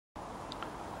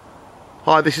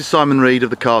Hi, this is Simon Reed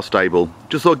of the Car Stable.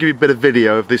 Just thought I'd give you a bit of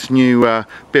video of this new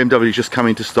BMW just come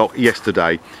into stock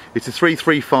yesterday. It's a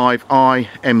 335i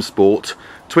M Sport,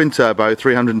 twin turbo,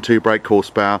 302 brake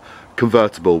horsepower,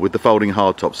 convertible with the folding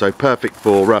hardtop, so perfect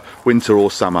for winter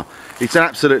or summer. It's in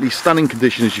absolutely stunning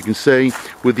condition, as you can see,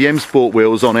 with the M Sport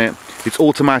wheels on it. It's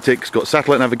automatic, it's got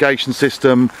satellite navigation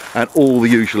system and all the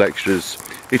usual extras.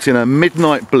 It's in a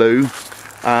midnight blue.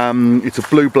 It's a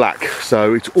blue black,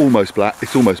 so it's almost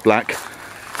black.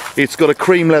 It's got a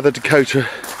cream leather Dakota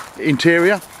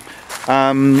interior.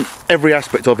 Every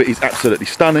aspect of it is absolutely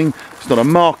stunning. It's not a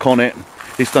mark on it.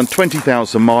 It's done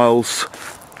 20,000 miles,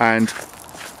 and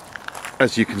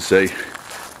as you can see,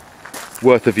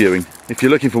 worth a viewing. If you're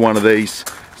looking for one of these,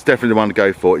 it's definitely the one to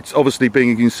go for. It's obviously,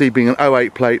 you can see, being an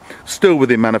 08 plate, still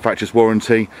within manufacturer's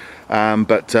warranty,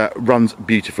 but runs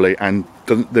beautifully, and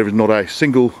there is not a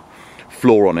single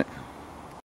flaw on it.